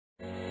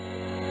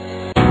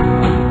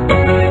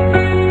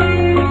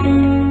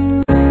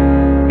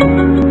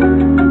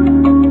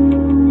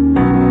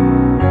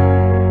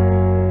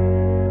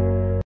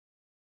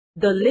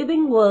the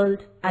living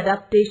world,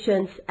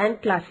 adaptations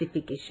and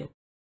classification.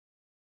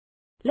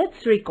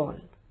 Let's recall.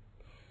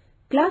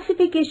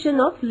 Classification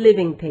of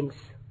living things.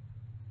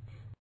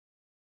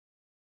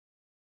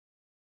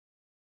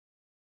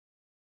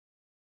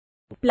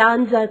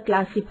 Plants are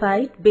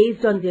classified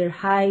based on their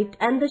height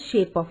and the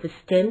shape of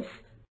stems,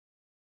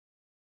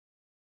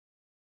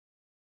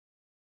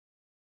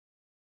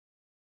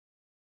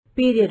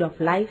 period of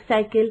life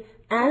cycle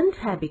and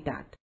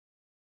habitat.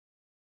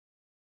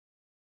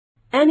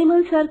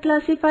 Animals are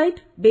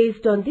classified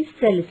based on the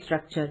cell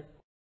structure,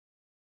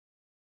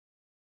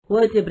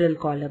 vertebral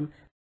column,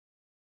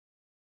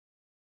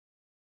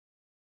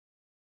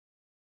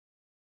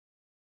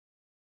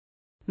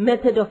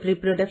 method of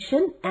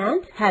reproduction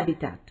and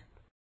habitat.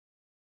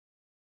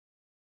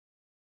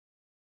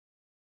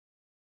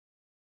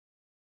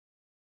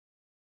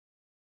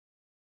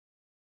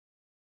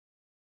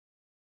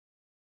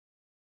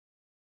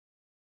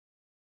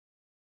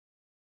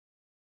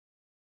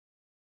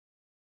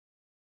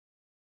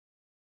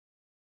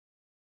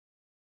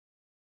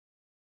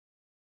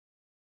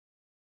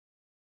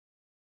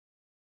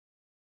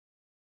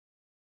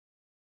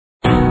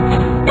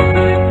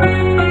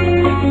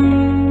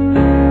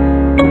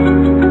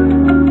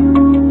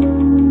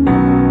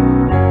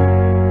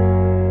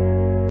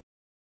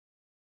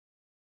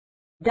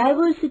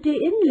 Diversity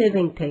in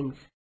living things.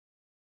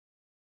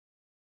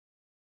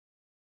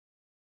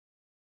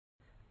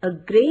 A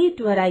great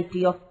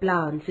variety of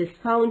plants is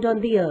found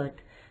on the earth.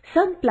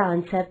 Some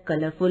plants have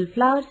colorful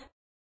flowers.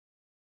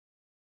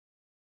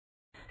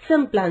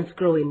 Some plants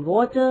grow in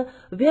water,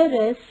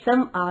 whereas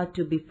some are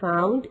to be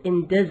found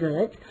in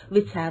deserts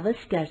which have a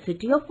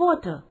scarcity of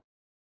water.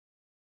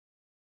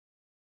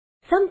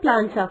 Some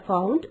plants are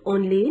found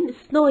only in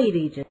snowy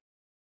regions.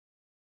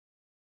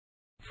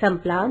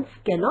 Some plants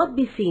cannot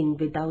be seen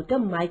without a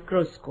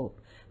microscope,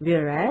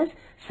 whereas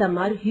some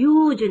are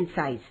huge in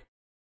size.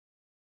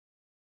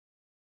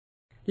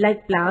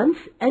 Like plants,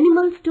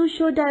 animals too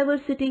show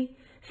diversity.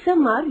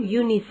 Some are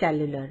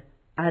unicellular,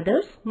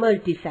 others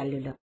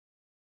multicellular.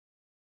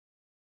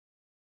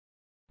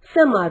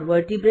 Some are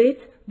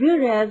vertebrates,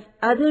 whereas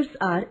others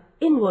are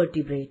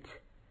invertebrates.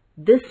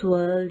 This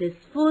world is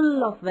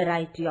full of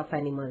variety of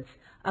animals: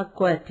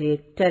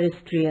 aquatic,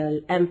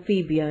 terrestrial,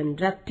 amphibian,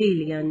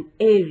 reptilian,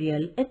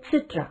 aerial,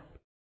 etc.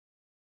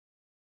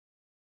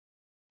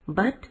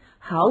 But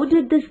how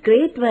did this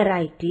great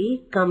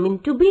variety come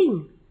into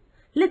being?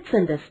 Let's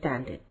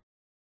understand it.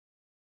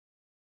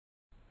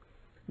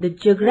 The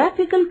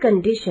geographical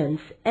conditions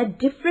at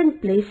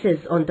different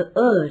places on the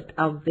earth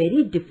are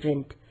very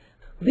different.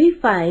 We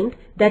find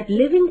that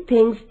living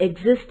things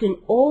exist in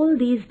all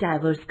these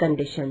diverse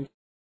conditions.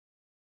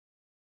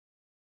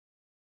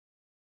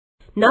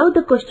 Now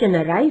the question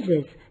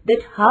arises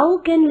that how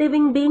can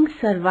living beings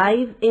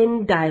survive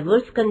in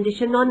diverse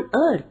conditions on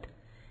earth?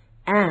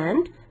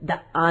 And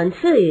the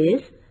answer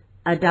is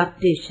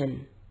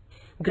adaptation.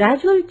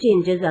 Gradual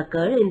changes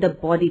occur in the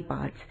body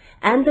parts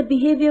and the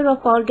behavior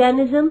of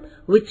organisms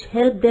which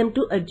help them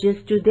to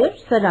adjust to their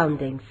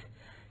surroundings.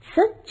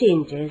 Such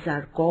changes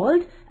are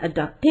called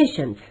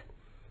adaptations.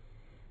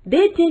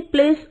 They take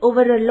place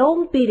over a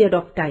long period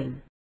of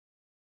time.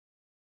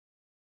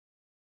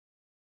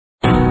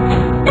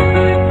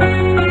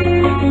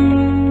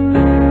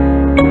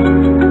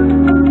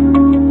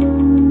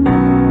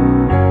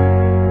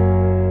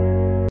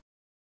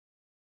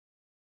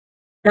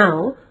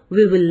 Now,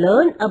 we will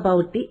learn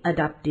about the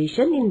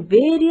adaptation in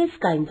various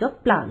kinds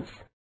of plants.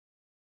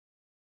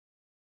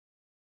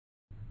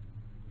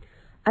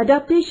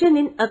 Adaptation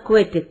in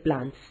aquatic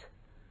plants.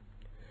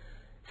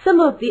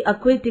 Some of the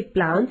aquatic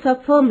plants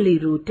are firmly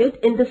rooted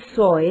in the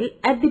soil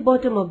at the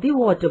bottom of the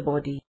water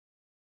body.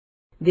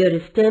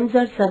 Their stems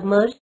are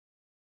submerged,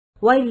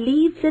 while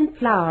leaves and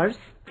flowers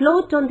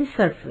float on the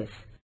surface.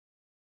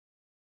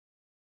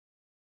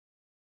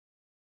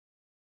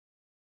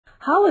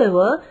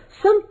 However,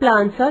 some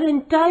plants are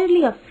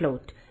entirely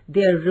afloat.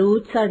 Their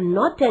roots are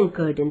not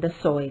anchored in the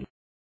soil.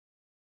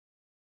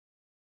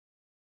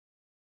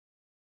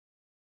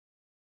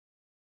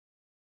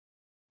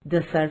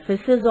 The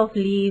surfaces of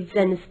leaves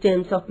and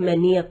stems of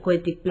many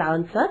aquatic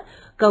plants are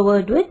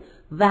covered with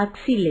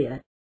waxy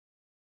layer.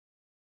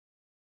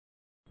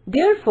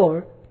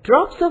 Therefore,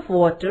 drops of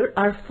water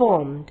are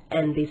formed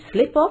and they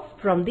slip off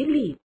from the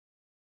leaf.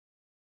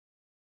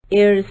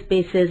 Air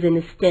spaces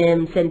in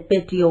stems and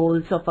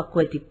petioles of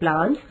aquatic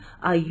plants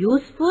are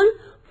useful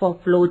for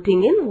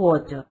floating in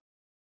water.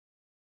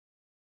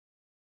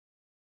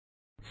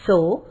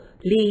 So,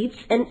 leaves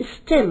and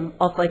stem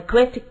of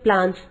aquatic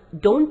plants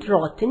don't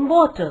rot in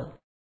water.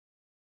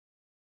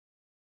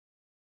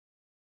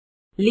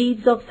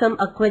 Leaves of some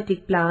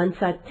aquatic plants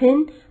are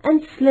thin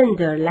and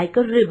slender like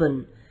a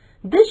ribbon.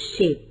 This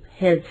shape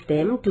helps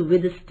them to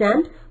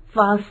withstand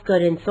fast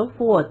currents of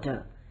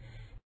water.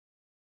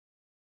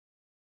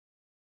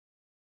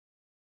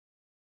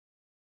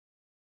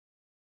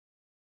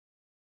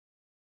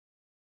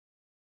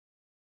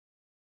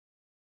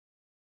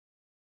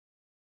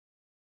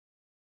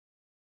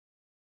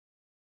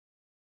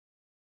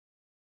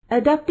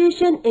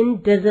 Adaptation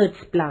in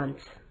deserts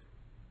plants.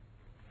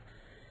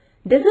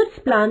 Deserts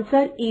plants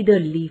are either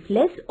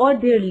leafless or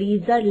their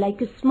leaves are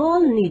like small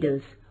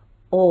needles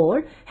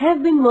or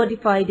have been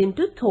modified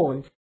into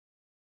thorns.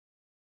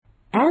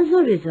 As a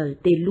result,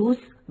 they lose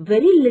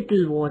very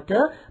little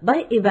water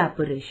by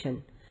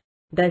evaporation.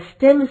 The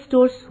stem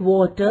stores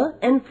water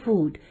and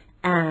food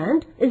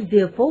and is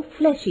therefore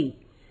fleshy.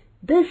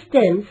 The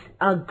stems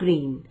are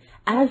green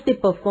as they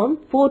perform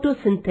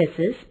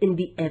photosynthesis in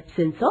the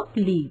absence of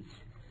leaves.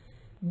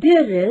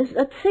 There is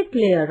a thick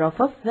layer of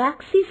a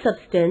waxy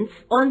substance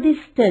on the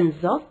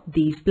stems of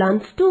these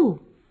plants too.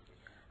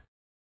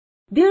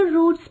 Their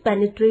roots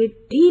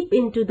penetrate deep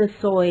into the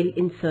soil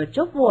in search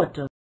of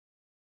water.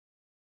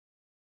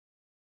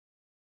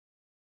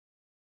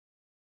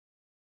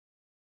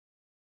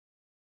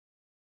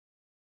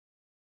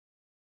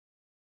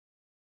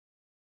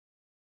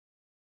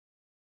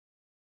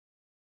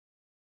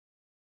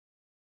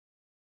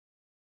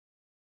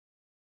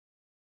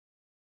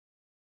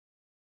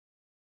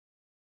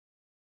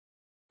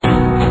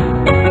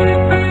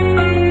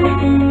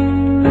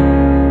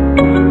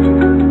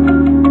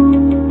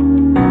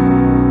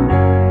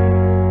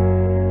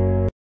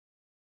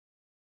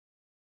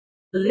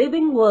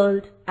 Living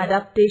world,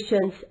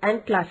 adaptations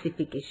and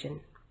classification.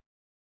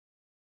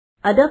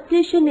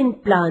 Adaptation in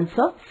plants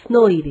of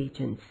snowy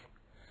regions.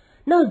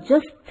 Now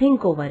just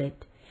think over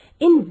it.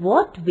 In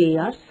what way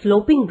are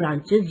sloping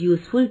branches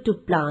useful to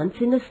plants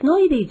in a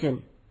snowy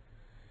region?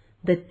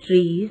 The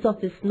trees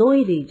of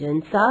snowy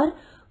regions are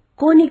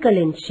conical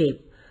in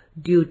shape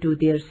due to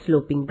their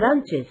sloping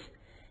branches.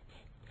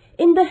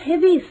 In the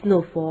heavy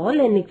snowfall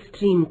and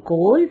extreme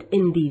cold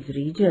in these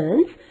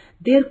regions,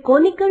 their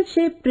conical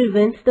shape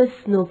prevents the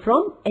snow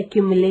from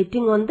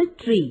accumulating on the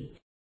tree.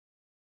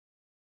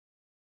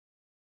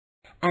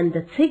 And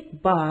the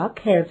thick bark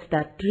helps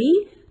the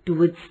tree to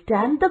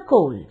withstand the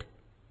cold.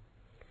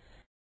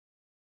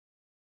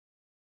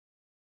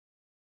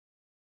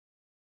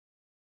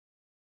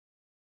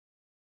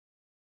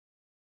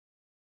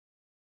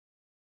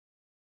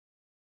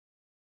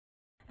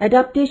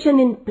 Adaptation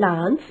in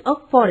plants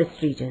of forest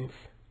regions.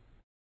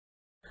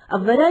 A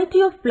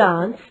variety of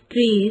plants,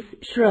 trees,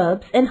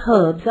 shrubs and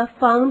herbs are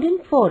found in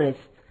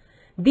forests.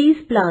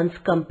 These plants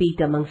compete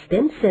amongst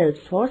themselves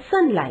for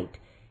sunlight.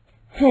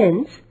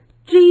 Hence,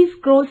 trees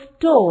grow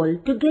tall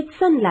to get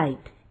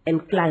sunlight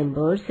and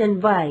climbers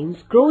and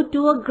vines grow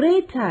to a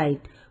great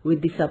height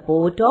with the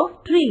support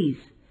of trees.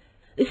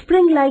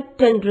 Spring-like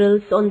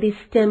tendrils on the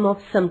stem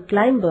of some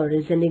climber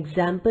is an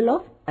example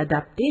of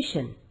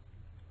adaptation.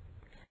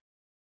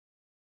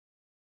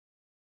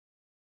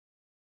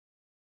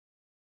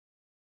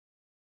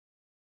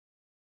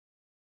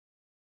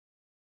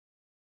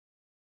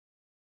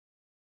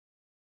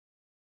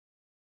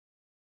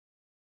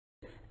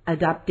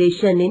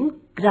 Adaptation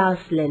in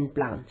grassland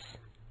plants.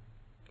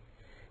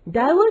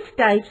 Diverse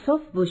types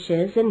of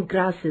bushes and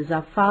grasses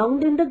are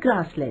found in the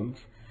grasslands.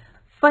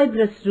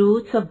 Fibrous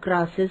roots of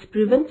grasses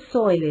prevent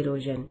soil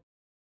erosion.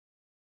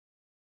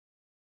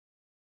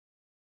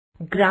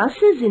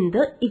 Grasses in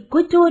the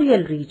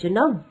equatorial region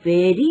are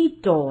very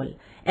tall.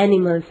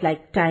 Animals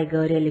like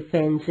tiger,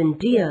 elephants and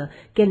deer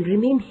can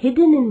remain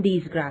hidden in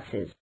these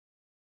grasses.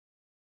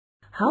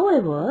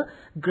 However,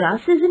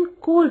 grasses in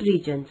cold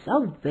regions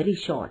are very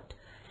short.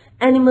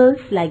 Animals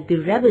like the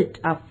rabbit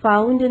are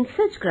found in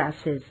such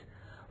grasses.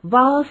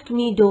 Vast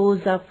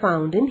meadows are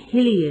found in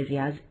hilly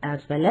areas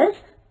as well as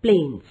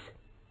plains.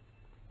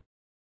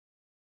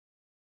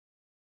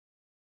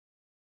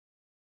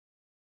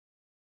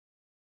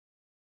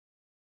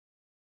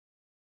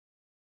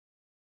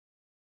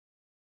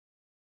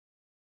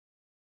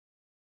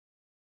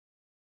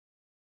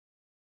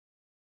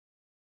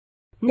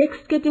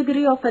 Next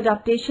category of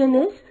adaptation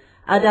is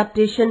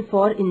adaptation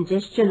for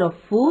ingestion of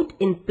food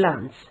in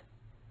plants.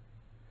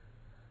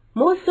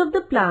 Most of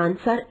the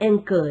plants are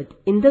anchored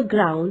in the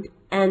ground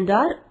and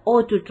are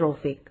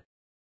autotrophic.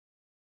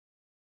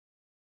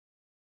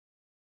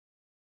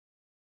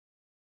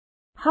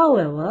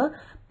 However,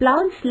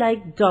 plants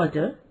like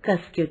dodder,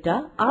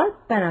 cuscuta are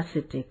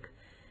parasitic.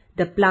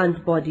 The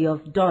plant body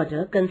of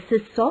dodder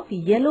consists of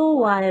yellow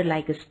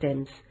wire-like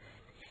stems.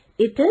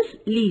 It is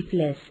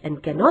leafless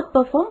and cannot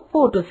perform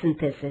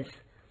photosynthesis.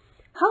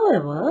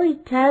 However,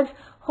 it has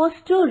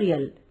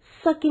hostorial,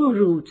 sucking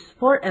roots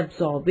for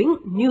absorbing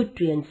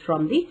nutrients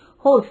from the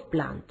host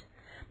plant.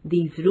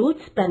 These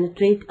roots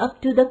penetrate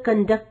up to the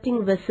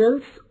conducting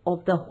vessels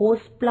of the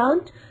host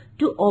plant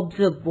to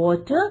absorb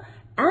water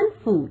and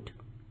food.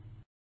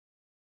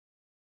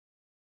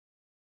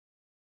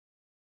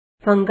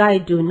 Fungi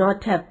do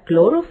not have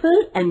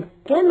chlorophyll and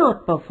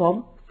cannot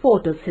perform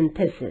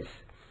photosynthesis.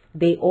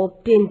 They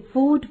obtain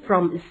food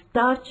from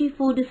starchy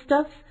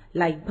foodstuffs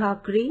like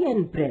bhakri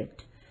and bread.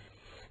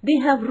 They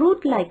have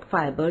root-like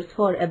fibers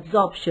for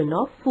absorption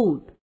of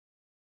food.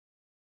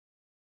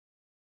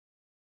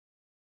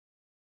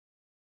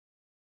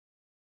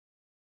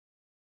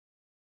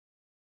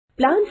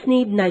 Plants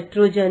need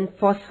nitrogen,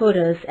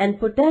 phosphorus and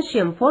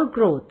potassium for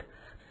growth.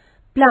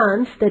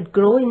 Plants that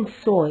grow in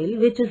soil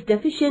which is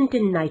deficient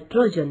in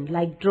nitrogen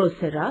like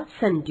Drosera,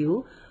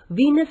 sundew,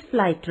 Venus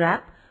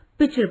flytrap,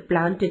 pitcher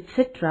plant,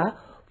 etc.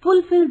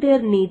 fulfill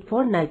their need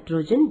for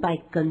nitrogen by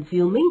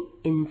consuming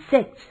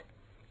insects.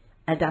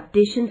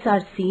 Adaptations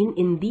are seen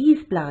in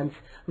these plants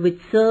which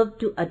serve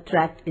to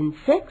attract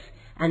insects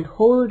and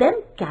hold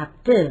them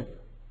captive.